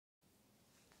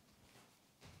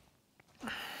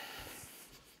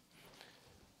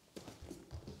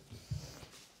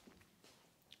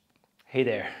Hey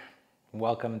there,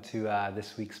 welcome to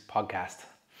this week's podcast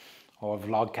or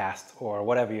vlogcast or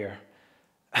whatever you're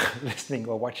listening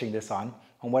or watching this on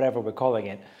whatever we're calling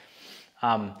it.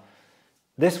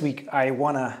 This week I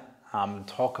want to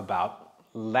talk about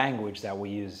language that we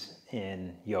use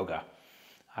in yoga.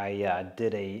 I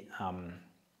did a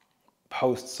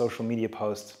social media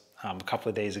post a couple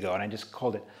of days ago, and I just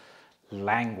called it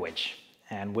language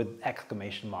and with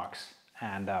exclamation marks,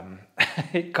 and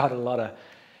it got a lot of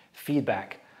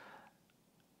feedback.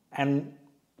 And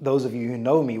those of you who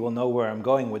know me will know where I'm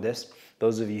going with this.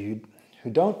 Those of you who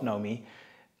don't know me,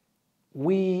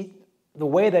 the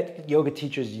way that yoga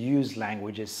teachers use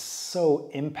language is so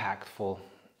impactful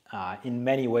in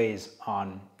many ways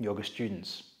on yoga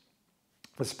students.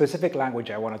 The specific language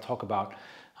I want to talk about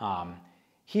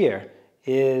here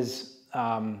is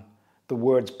the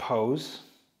words pose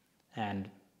and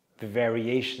the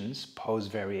variations, pose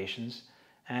variations,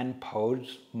 and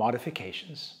pose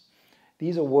modifications.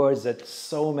 These are words that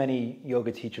so many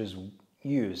yoga teachers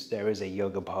use. There is a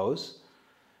yoga pose,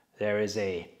 there is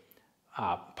a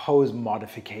pose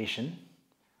modification,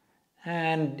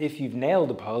 and if you've nailed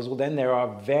the pose, well, then there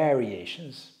are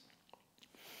variations.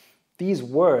 These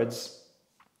words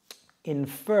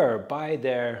infer by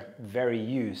their very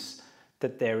use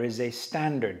that there is a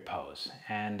standard pose.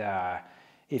 And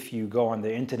if you go on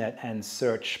the internet and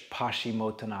search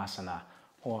Paschimottanasana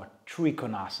or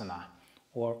Trikonasana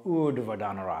or Urdhva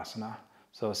Dhanurasana,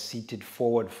 so seated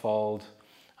forward fold,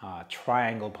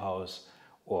 triangle pose,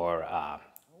 or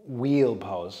wheel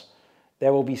pose,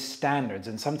 there will be standards,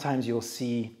 and sometimes you'll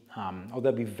see, or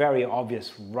there'll be very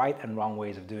obvious right and wrong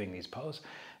ways of doing these poses.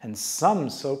 And some,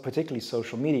 particularly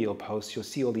social media posts, you'll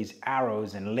see all these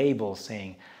arrows and labels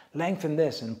saying, lengthen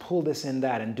this and pull this in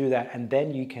that and do that, and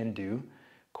then you can do,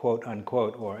 quote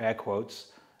unquote, or air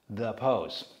quotes, the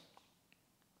pose.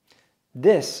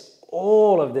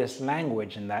 All of this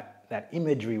language and that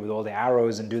imagery with all the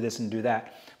arrows and do this and do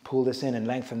that, pull this in and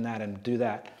lengthen that and do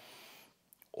that,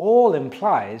 all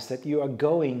implies that we are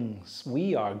going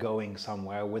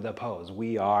somewhere with a pose.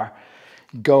 We are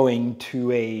going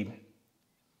to a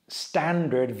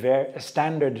standard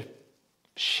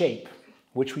shape,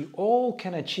 which we all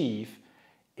can achieve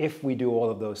if we do all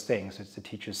of those things, as the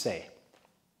teachers say.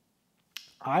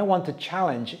 I want to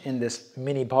challenge in this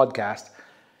mini podcast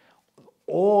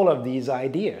all of these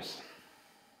ideas.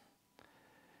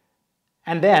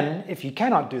 And then, if you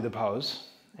cannot do the pose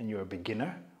and you're a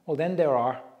beginner, well, then there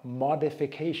are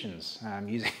modifications. I'm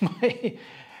using if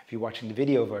you're watching the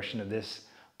video version of this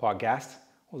podcast,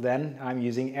 well, then I'm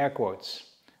using air quotes.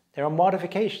 There are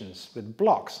modifications with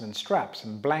blocks and straps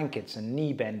and blankets and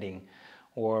knee bending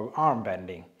or arm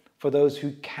bending for those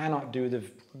who cannot do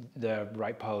the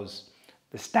right pose,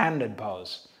 the standard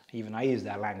pose. Even I use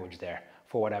that language there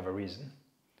for whatever reason.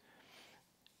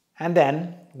 And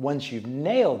then, once you've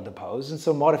nailed the pose, and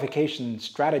so modification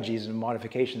strategies and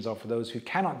modifications are for those who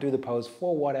cannot do the pose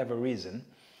for whatever reason.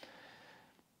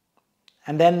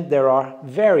 And then there are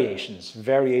variations.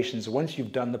 Variations, once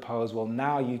you've done the pose, well,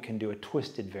 now you can do a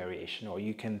twisted variation, or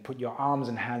you can put your arms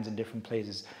and hands in different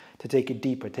places to take it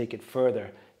deeper, take it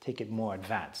further, take it more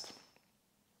advanced.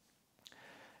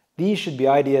 These should be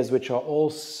ideas which are all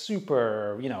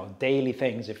super, daily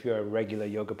things if you're a regular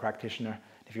yoga practitioner.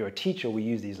 If you're a teacher, we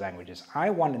use these languages. I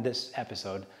wanted this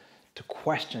episode to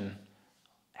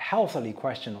healthily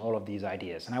question all of these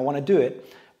ideas. And I want to do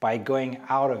it by going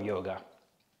out of yoga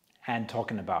and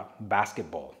talking about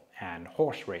basketball and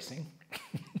horse racing.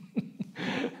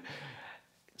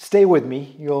 Stay with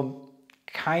me. You'll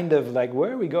kind of like,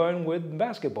 where are we going with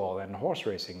basketball and horse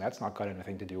racing? That's not got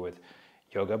anything to do with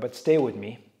yoga, but stay with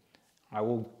me. I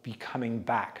will be coming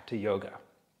back to yoga.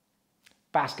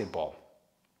 Basketball.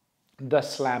 The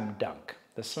slam dunk.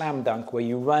 The slam dunk where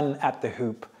you run at the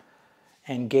hoop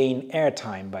and gain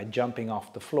airtime by jumping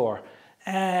off the floor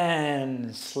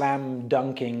and slam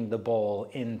dunking the ball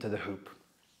into the hoop.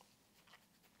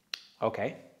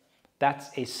 Okay,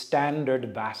 that's a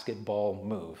standard basketball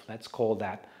move. Let's call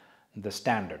that the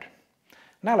standard.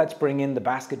 Now let's bring in the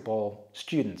basketball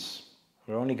students.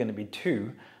 We're only going to be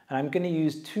two, and I'm going to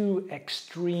use two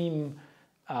extreme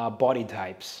body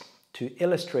types to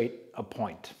illustrate a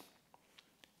point.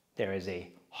 There is a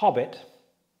hobbit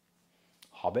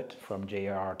from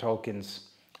J.R.R. Tolkien's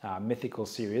mythical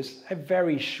series, a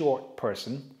very short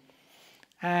person,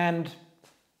 and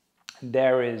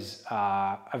there is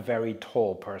a very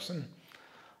tall person.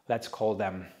 Let's call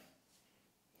them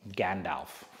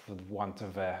Gandalf, for want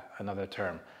of another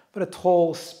term, but a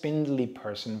tall, spindly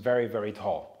person, very, very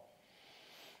tall.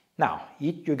 Now,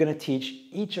 you're going to teach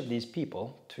each of these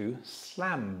people to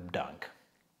slam dunk.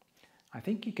 I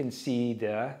think you can see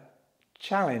the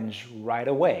challenge right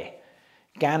away.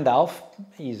 Gandalf,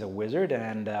 he's a wizard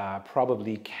and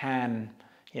probably can,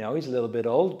 he's a little bit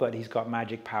old, but he's got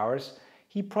magic powers.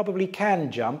 He probably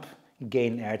can jump,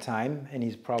 gain airtime, and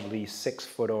he's probably 6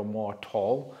 foot or more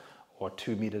tall, or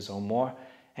 2 meters or more.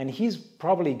 And he's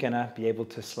probably gonna be able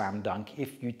to slam dunk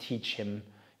if you teach him,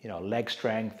 leg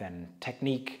strength and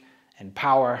technique and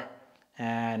power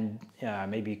and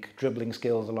maybe dribbling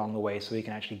skills along the way so he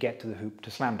can actually get to the hoop to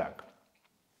slam dunk.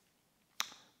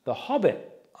 The Hobbit,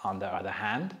 on the other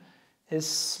hand, is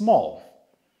small.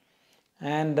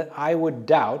 And I would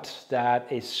doubt that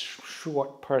a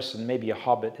short person, maybe a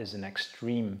Hobbit is an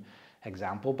extreme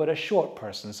example, but a short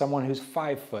person, someone who's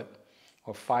 5 foot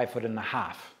or 5 foot and a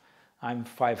half. I'm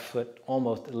 5 foot,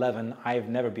 almost 11. I've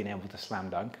never been able to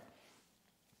slam dunk.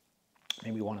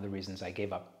 Maybe one of the reasons I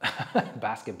gave up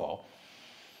basketball.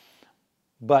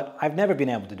 But I've never been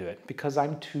able to do it because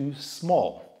I'm too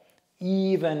small.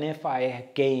 Even if I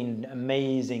gained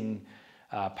amazing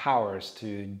powers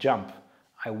to jump,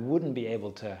 I wouldn't be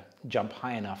able to jump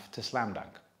high enough to slam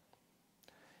dunk.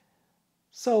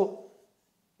 So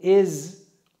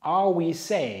are we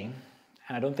saying,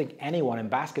 and I don't think anyone in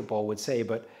basketball would say,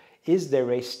 but is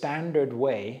there a standard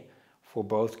way for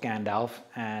both Gandalf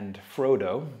and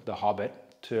Frodo, the Hobbit,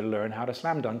 to learn how to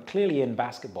slam dunk? Clearly in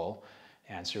basketball,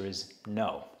 the answer is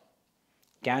no.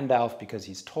 Gandalf, because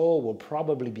he's tall, will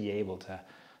probably be able to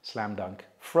slam dunk.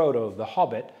 Frodo, the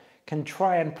Hobbit, can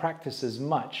try and practice as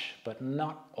much, but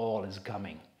not all is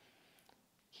coming.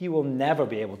 He will never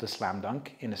be able to slam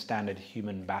dunk in a standard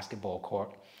human basketball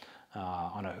court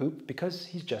on a hoop because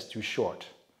he's just too short.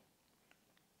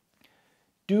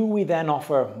 Do we then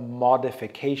offer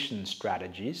modification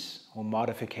strategies or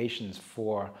modifications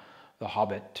for the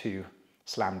Hobbit to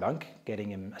slam dunk, getting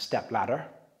him a step ladder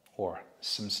or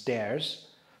some stairs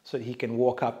so that he can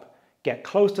walk up, get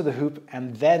close to the hoop,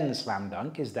 and then slam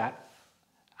dunk? Is that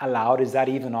allowed? Is that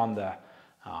even on the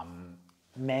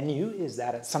menu? Is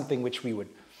that something which we would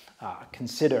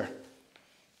consider?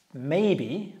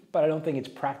 Maybe, but I don't think it's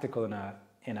practical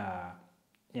in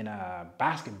a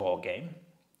basketball game.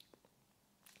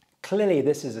 Clearly,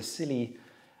 this is a silly,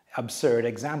 absurd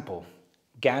example.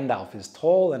 Gandalf is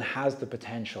tall and has the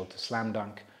potential to slam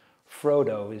dunk.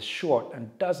 Frodo is short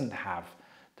and doesn't have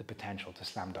the potential to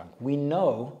slam dunk. We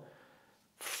know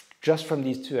just from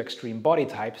these two extreme body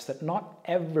types that not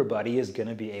everybody is going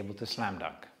to be able to slam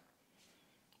dunk.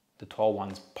 The tall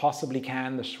ones possibly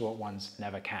can, the short ones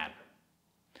never can.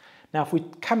 Now, if we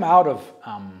come out of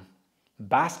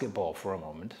basketball for a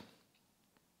moment,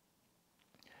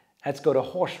 let's go to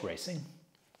horse racing.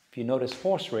 If you notice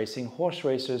horse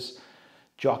racers,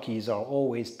 jockeys are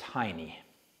always tiny.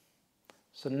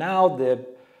 So now the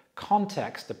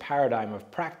context, the paradigm of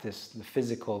practice, the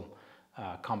physical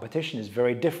competition is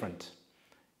very different.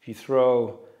 If you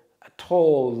throw a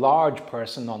tall, large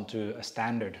person onto a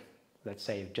standard, let's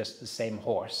say just the same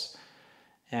horse,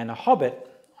 and a Hobbit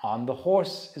on the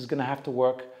horse is going to have to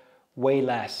work way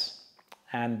less.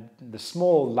 And the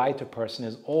small, lighter person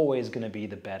is always going to be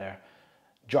the better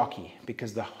jockey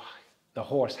because the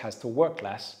horse has to work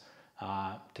less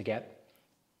to get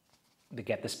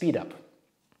the speed up.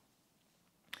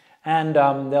 And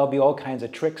there'll be all kinds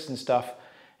of tricks and stuff.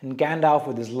 And Gandalf,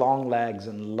 with his long legs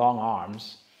and long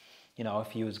arms,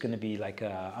 if he was going to be like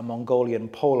a Mongolian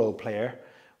polo player,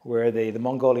 where the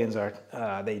Mongolians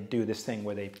they do this thing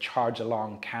where they charge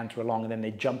along, canter along, and then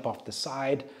they jump off the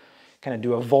side, kind of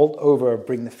do a vault over,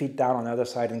 bring the feet down on the other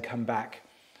side and come back.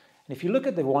 And if you look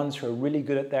at the ones who are really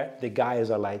good at that, the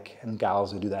guys are like, and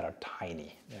gals who do that are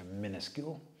tiny. They're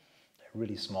minuscule. They're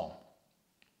really small.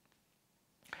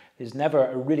 There's never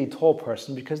a really tall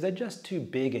person because they're just too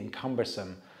big and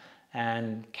cumbersome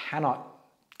and cannot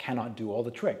do all the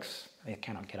tricks. They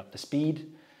cannot get up to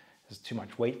speed. There's too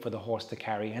much weight for the horse to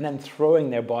carry. And then throwing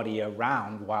their body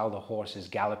around while the horse is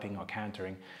galloping or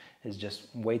cantering is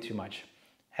just way too much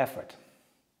effort.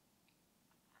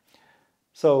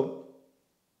 So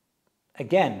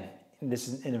again, this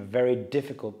is in a very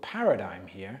difficult paradigm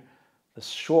here. The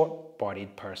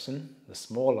short-bodied person, the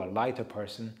smaller, lighter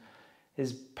person,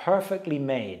 is perfectly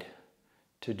made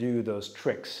to do those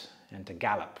tricks and to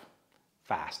gallop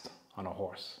fast on a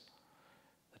horse.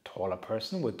 The taller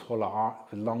person with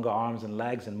longer arms and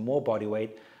legs and more body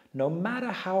weight, no matter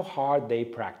how hard they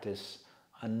practice,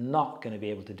 are not going to be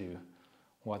able to do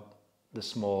what the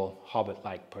small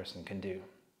hobbit-like person can do.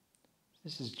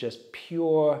 This is just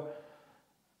pure,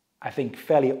 I think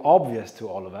fairly obvious to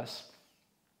all of us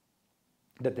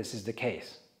that this is the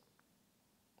case.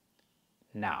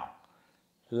 Now,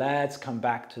 let's come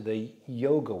back to the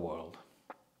yoga world.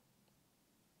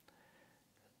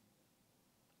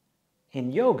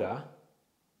 In yoga,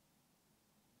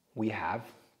 we have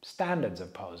standards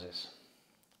of poses.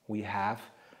 We have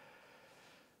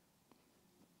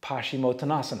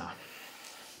Paschimottanasana,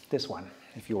 this one,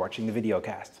 if you're watching the video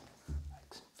cast.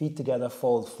 Feet together,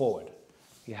 fold forward.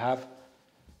 We have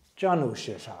Janu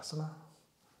Shirshasana.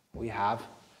 We have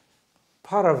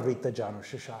Paravrita Janu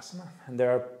Shirshasana. And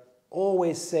there are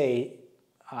always say,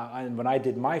 and when I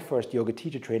did my first yoga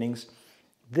teacher trainings,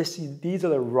 these are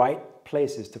the right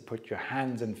places to put your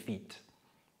hands and feet.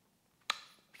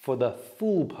 For the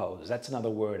full pose, that's another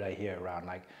word I hear around,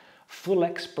 like full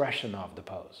expression of the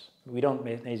pose. We don't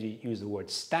use the word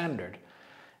standard.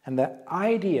 And the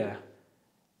idea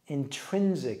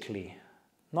intrinsically,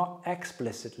 not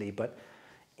explicitly, but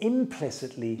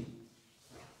implicitly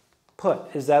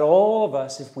put, is that all of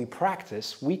us, if we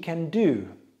practice, we can do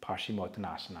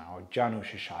Paschimottanasana or Janu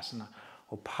Shirshasana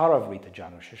or Paravrita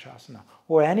Janu Shirshasana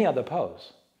or any other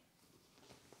pose.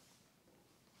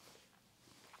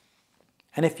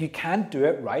 And if you can't do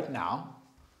it right now,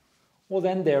 well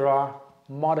then there are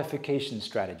modification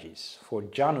strategies. For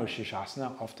Janu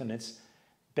Shirshasana, often it's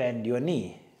bend your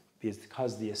knee,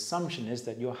 because the assumption is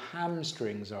that your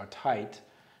hamstrings are tight,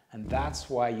 and that's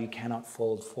why you cannot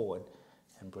fold forward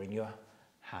and bring your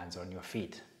hands on your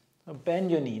feet. So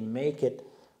bend your knee, make it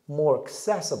more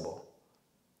accessible.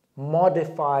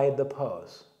 Modify the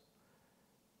pose.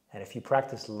 And if you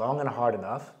practice long and hard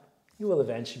enough, you will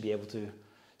eventually be able to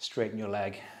straighten your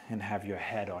leg and have your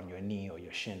head on your knee or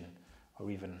your shin,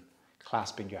 or even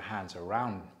clasping your hands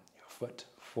around your foot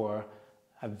for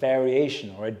a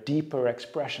variation or a deeper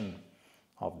expression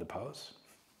of the pose.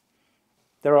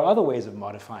 There are other ways of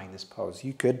modifying this pose.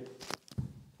 You could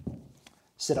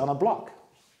sit on a block,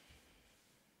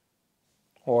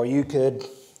 or you could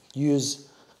use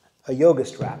a yoga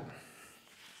strap.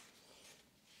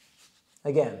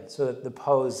 Again, so that the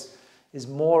pose is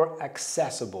more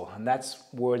accessible, and that's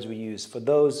words we use for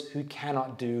those who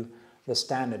cannot do the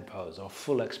standard pose or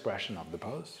full expression of the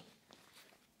pose.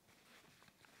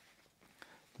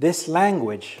 This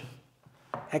language,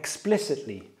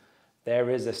 explicitly, there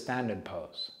is a standard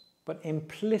pose, but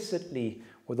implicitly,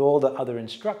 with all the other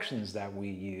instructions that we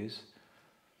use,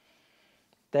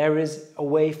 there is a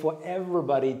way for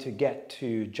everybody to get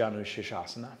to Janu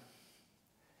Shirshasana.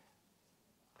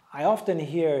 I often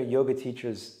hear yoga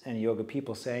teachers and yoga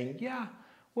people saying, yeah,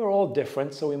 we're all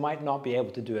different, so we might not be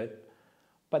able to do it.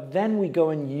 But then we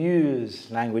go and use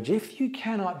language. If you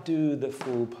cannot do the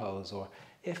full pose, or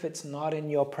if it's not in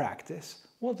your practice,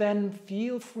 well then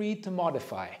feel free to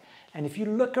modify. And if you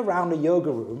look around a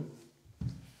yoga room,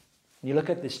 you look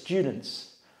at the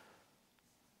students,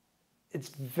 it's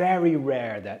very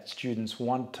rare that students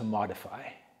want to modify,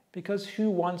 because who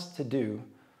wants to do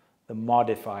the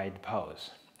modified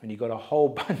pose? When you've got a whole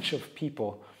bunch of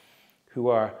people who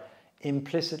are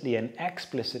implicitly and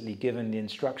explicitly given the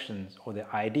instructions or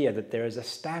the idea that there is a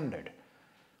standard.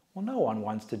 Well, no one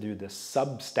wants to do the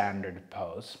substandard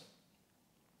pose.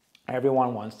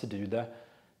 Everyone wants to do the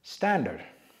standard.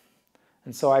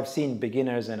 And so I've seen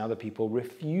beginners and other people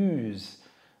refuse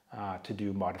to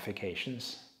do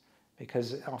modifications,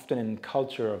 because often in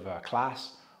culture of a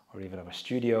class or even of a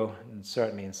studio, and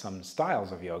certainly in some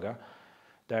styles of yoga,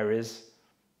 there is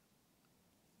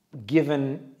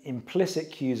given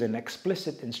implicit cues and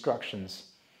explicit instructions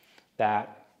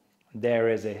that there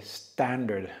is a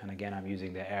standard, and again I'm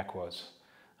using the air quotes,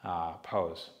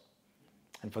 pose.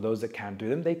 And for those that can't do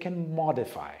them, they can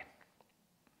modify.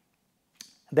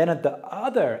 Then at the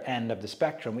other end of the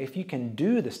spectrum, if you can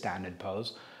do the standard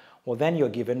pose, well then you're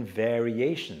given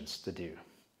variations to do.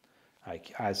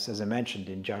 Like as I mentioned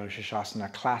in Janu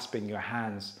Shirshasana, clasping your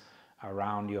hands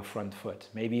around your front foot,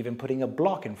 maybe even putting a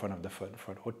block in front of the front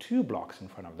foot, or 2 blocks in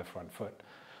front of the front foot,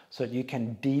 so that you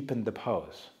can deepen the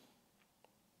pose.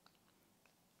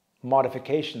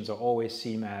 Modifications are always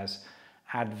seen as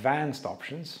advanced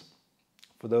options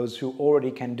for those who already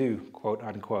can do, quote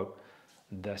unquote,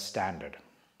 the standard.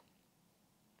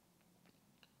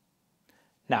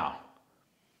 Now,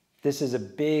 this is a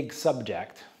big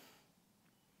subject,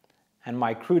 and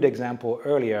my crude example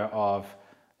earlier of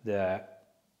the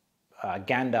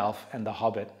Gandalf and the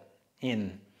Hobbit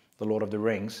in The Lord of the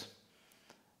Rings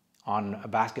on a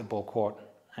basketball court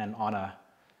and on a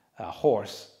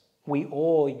horse,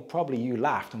 you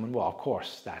laughed and went, well, of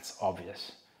course, that's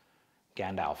obvious.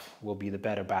 Gandalf will be the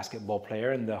better basketball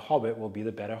player and the Hobbit will be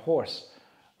the better horse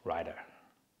rider.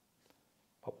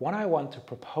 But what I want to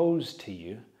propose to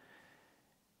you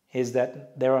is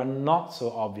that there are not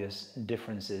so obvious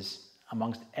differences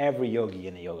amongst every yogi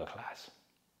in a yoga class.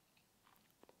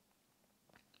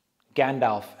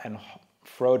 Gandalf and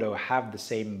Frodo have the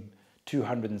same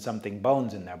 200 and something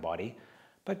bones in their body,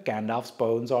 but Gandalf's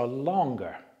bones are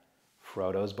longer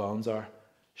Frodo's bones are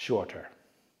shorter.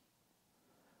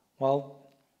 Well,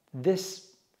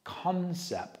 this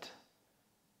concept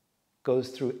goes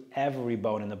through every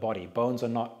bone in the body. Bones are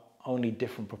not only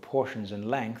different proportions and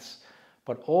lengths,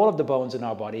 but all of the bones in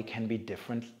our body can be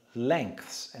different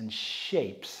lengths and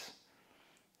shapes.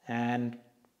 And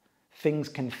things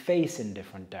can face in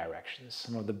different directions.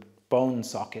 Some of the bone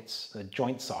sockets, the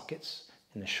joint sockets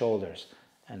in the shoulders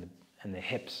and the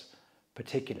hips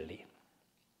particularly.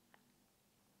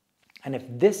 And if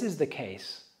this is the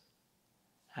case,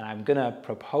 and I'm going to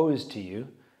propose to you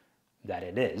that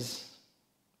it is,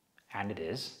 and it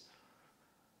is,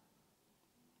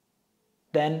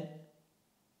 then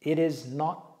it is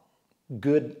not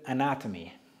good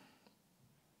anatomy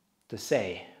to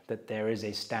say that there is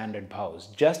a standard pose.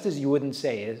 Just as you wouldn't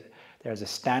say there's a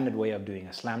standard way of doing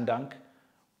a slam dunk,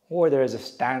 or there is a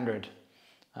standard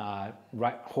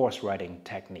horse riding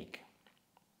technique.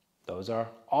 Those are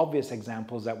obvious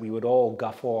examples that we would all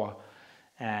guffaw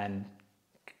and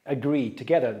agree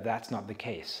together that that's not the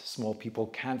case. Small people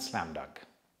can't slam dunk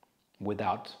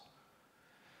without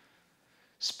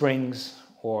springs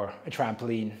or a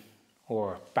trampoline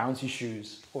or bouncy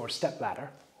shoes or step ladder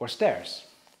or stairs.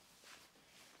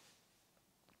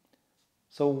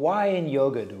 So why in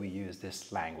yoga do we use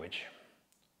this language?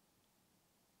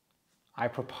 I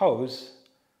propose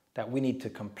that we need to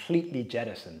completely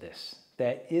jettison this.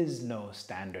 There is no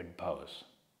standard pose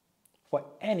for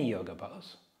any yoga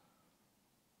pose.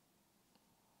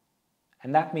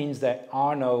 And that means there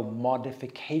are no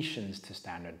modifications to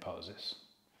standard poses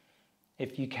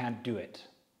if you can't do it.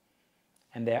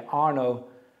 And there are no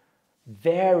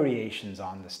variations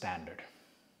on the standard.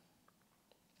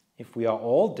 If we are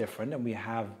all different and we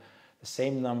have the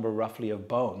same number roughly of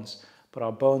bones, but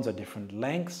our bones are different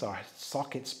lengths, our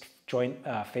sockets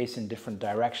face in different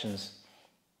directions,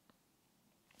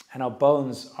 and our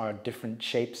bones are different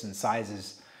shapes and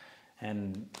sizes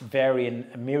and vary in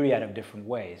a myriad of different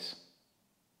ways,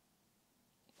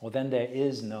 well, then there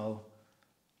is no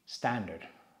standard.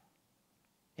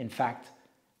 In fact,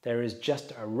 there is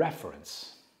just a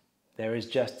reference. There is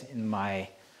just, in my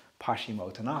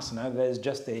Paschimottanasana, there's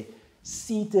just a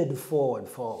seated forward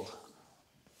fold.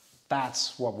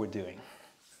 That's what we're doing.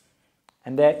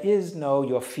 And there is no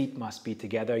your feet must be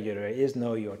together, there is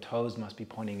no your toes must be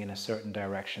pointing in a certain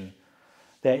direction.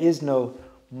 There is no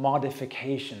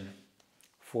modification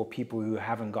for people who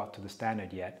haven't got to the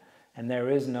standard yet. And there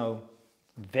is no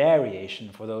variation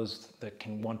for those that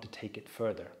can want to take it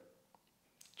further.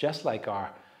 Just like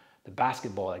the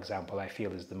basketball example I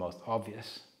feel is the most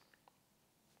obvious.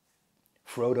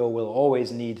 Frodo will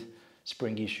always need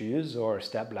springy shoes or a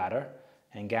step ladder,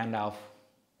 and Gandalf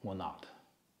will not.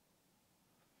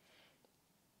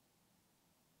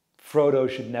 Frodo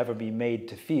should never be made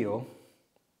to feel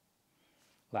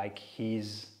like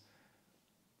he's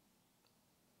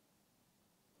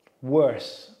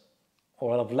worse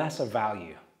or of lesser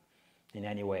value in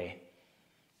any way.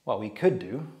 What we could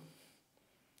do,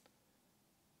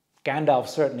 Gandalf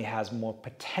certainly has more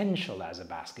potential as a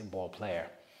basketball player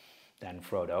than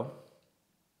Frodo.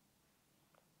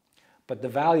 But the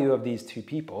value of these two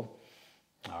people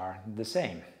are the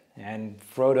same. And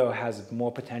Frodo has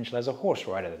more potential as a horse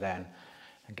rider than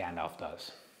Gandalf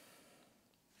does.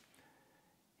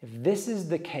 If this is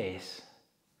the case,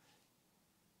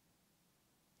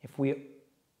 if we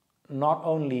not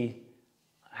only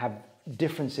have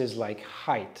differences like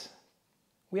height,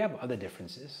 we have other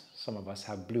differences. Some of us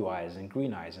have blue eyes and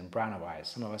green eyes and brown eyes.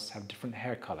 Some of us have different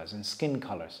hair colors and skin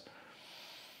colors,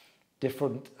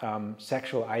 different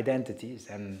sexual identities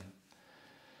and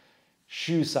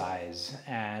shoe size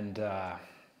and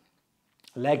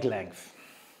leg length.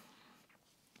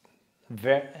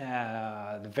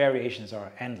 The variations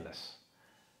are endless.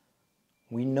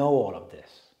 We know all of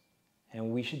this,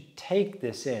 and we should take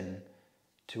this in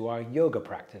to our yoga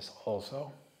practice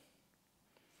also.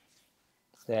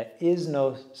 There is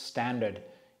no standard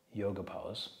yoga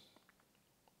pose,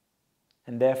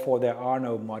 and therefore there are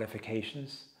no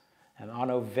modifications and are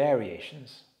no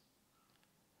variations.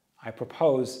 I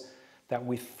propose that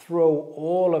we throw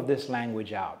all of this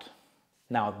language out.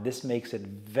 Now, this makes it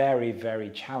very, very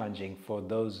challenging for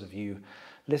those of you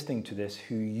listening to this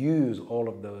who use all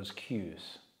of those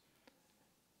cues.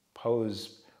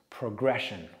 Pose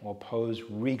progression or pose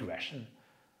regression.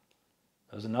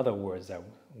 Those are another words that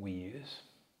we use.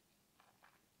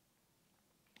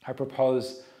 I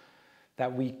propose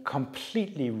that we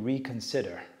completely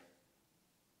reconsider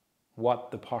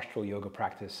what the postural yoga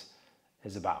practice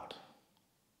is about.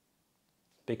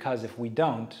 Because if we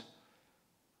don't,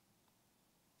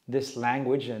 this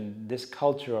language and this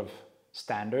culture of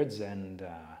standards and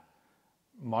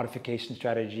modification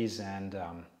strategies and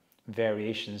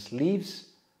variations leaves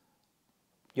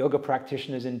yoga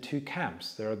practitioners in two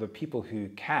camps. There are the people who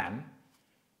can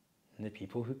and the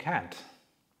people who can't.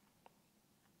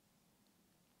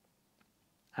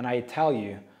 And I tell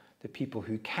you, the people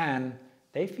who can,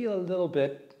 they feel a little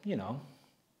bit,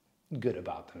 good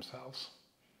about themselves.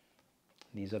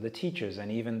 These are the teachers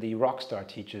and even the rock star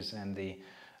teachers and the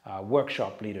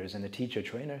workshop leaders and the teacher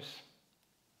trainers.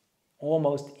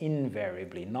 Almost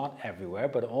invariably, not everywhere,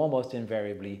 but almost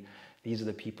invariably, these are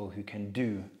the people who can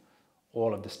do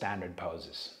all of the standard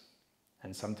poses.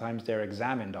 And sometimes they're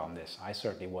examined on this. I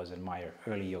certainly was in my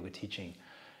early yoga teaching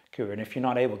career. And if you're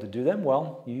not able to do them,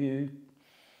 well,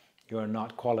 you're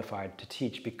not qualified to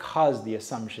teach, because the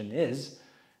assumption is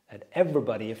that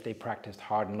everybody, if they practiced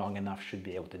hard and long enough, should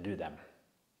be able to do them.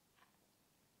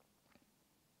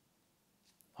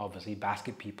 Obviously,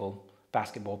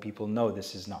 basketball people know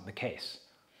this is not the case.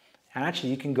 And actually,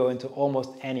 you can go into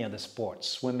almost any other sport: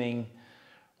 swimming,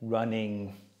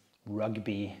 running,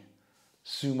 rugby,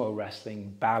 sumo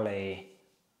wrestling, ballet.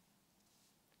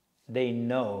 They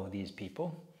know, these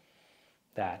people,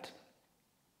 that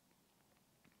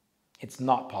it's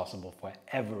not possible for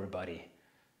everybody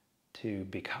to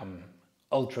become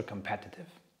ultra competitive.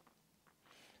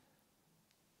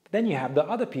 Then you have the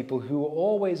other people who are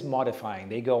always modifying.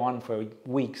 They go on for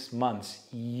weeks, months,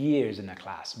 years in a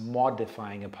class,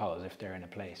 modifying a pose if they're in a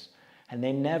place. And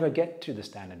they never get to the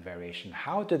standard variation.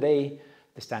 The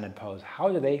standard pose, how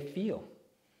do they feel?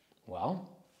 Well,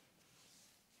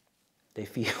 they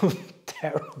feel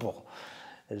terrible,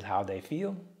 is how they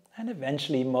feel. And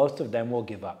eventually most of them will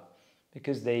give up,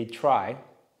 because they try,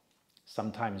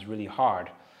 sometimes really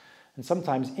hard, and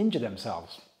sometimes injure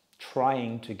themselves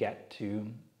trying to get to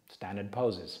standard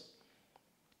poses.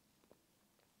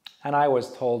 And I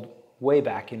was told way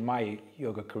back in my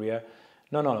yoga career,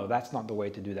 no, that's not the way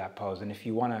to do that pose. And if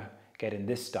you want to get in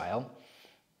this style,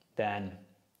 then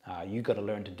you got to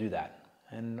learn to do that.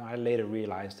 And I later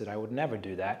realized that I would never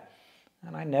do that,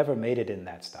 and I never made it in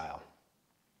that style.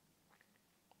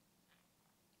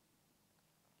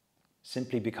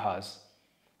 Simply because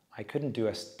I couldn't do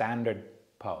a standard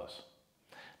pose.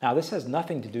 Now, this has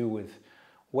nothing to do with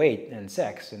weight and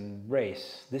sex and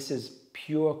race. This is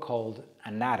pure cold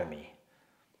anatomy,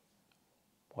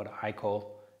 what I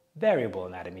call variable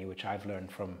anatomy, which I've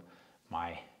learned from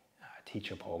my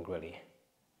teacher, Paul Grilly.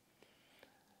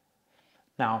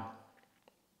 Now,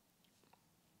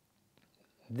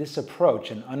 this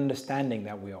approach and understanding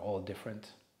that we are all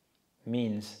different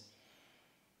means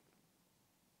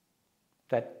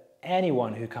that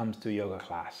anyone who comes to a yoga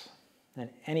class and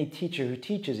any teacher who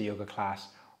teaches a yoga class,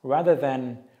 rather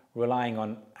than relying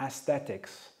on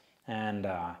aesthetics and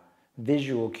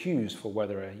visual cues for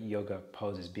whether a yoga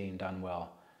pose is being done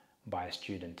well by a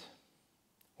student,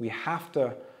 we have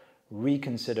to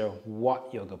reconsider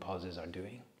what yoga poses are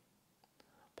doing.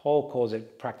 Paul calls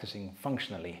it practicing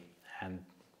functionally, and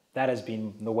that has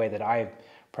been the way that I've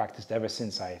practiced ever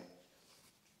since I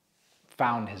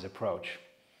found his approach,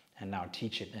 and now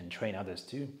teach it and train others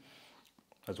too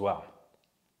as well.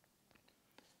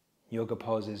 Yoga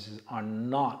poses are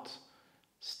not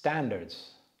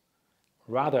standards.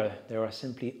 Rather, there are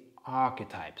simply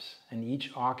archetypes, and each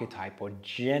archetype or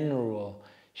general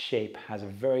shape has a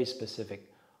very specific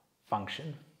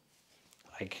function.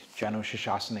 Like Janu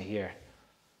Shishasana here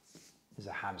is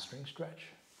a hamstring stretch.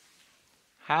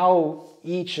 How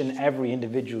each and every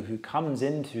individual who comes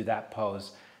into that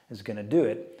pose is going to do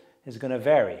it is going to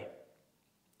vary.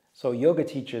 So yoga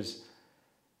teachers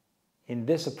in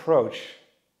this approach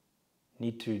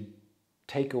need to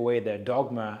take away their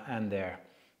dogma and their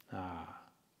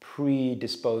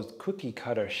predisposed cookie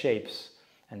cutter shapes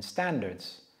and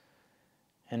standards,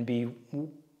 and be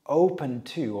open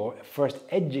to, or first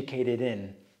educated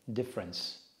in,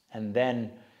 difference, and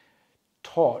then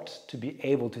taught to be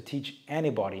able to teach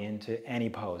anybody into any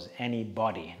pose, any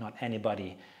body, not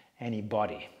anybody, any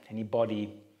body,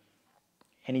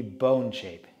 any bone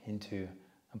shape into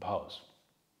a pose.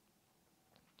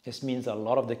 This means that a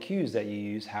lot of the cues that you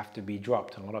use have to be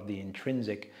dropped. A lot of the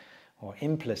intrinsic or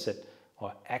implicit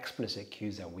or explicit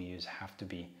cues that we use have to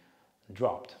be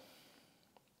dropped,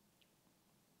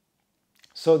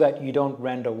 so that you don't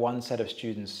render one set of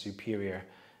students superior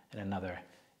and another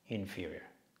inferior,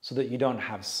 so that you don't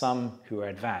have some who are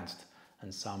advanced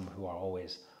and some who are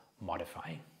always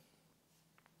modifying.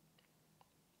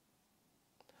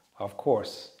 Of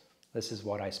course, this is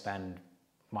what I spend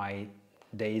my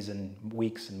days and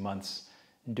weeks and months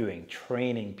doing,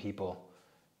 training people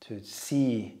to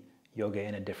see yoga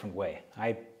in a different way.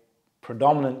 I'm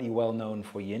predominantly well known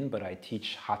for yin, but I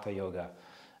teach hatha yoga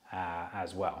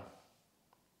as well.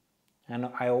 And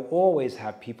I always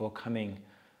have people coming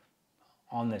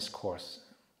on this course,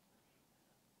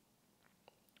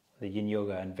 the Yin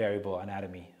Yoga and Variable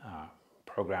Anatomy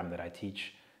program that I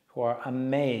teach, who are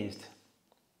amazed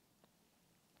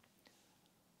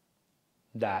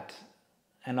that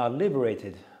and are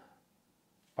liberated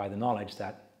by the knowledge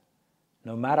that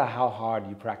no matter how hard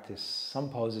you practice,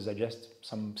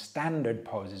 some standard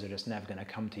poses are just never going to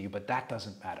come to you, but that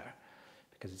doesn't matter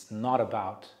because it's not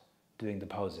about doing the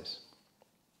poses.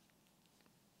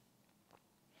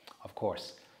 Of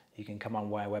course, you can come on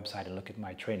my website and look at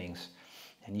my trainings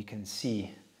and you can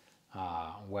see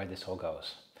where this all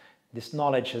goes. This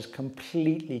knowledge has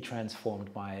completely transformed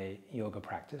my yoga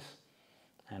practice,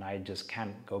 and I just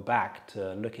can't go back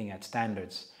to looking at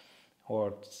standards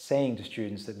or saying to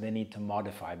students that they need to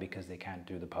modify because they can't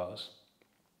do the pose.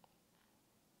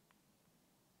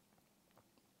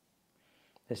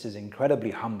 This is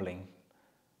incredibly humbling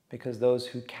because those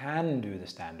who can do the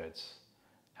standards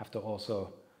have to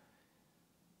also,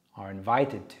 are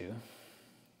invited to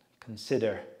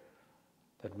consider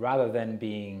that rather than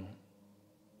being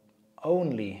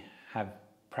only have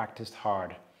practiced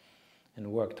hard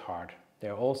and worked hard,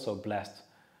 they're also blessed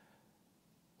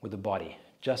with a body,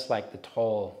 just like the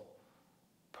tall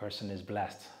person is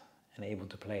blessed and able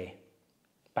to play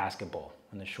basketball,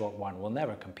 and the short one will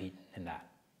never compete in that.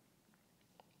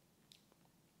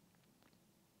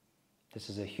 This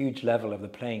is a huge level of the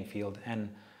playing field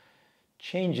and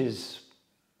changes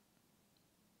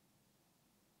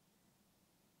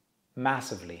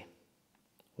massively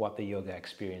what the yoga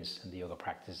experience and the yoga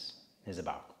practice is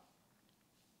about.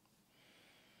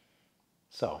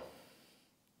 So,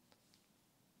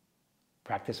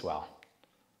 practice well.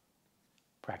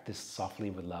 Practice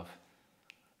softly with love.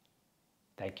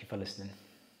 Thank you for listening,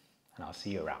 and I'll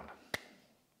see you around.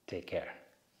 Take care.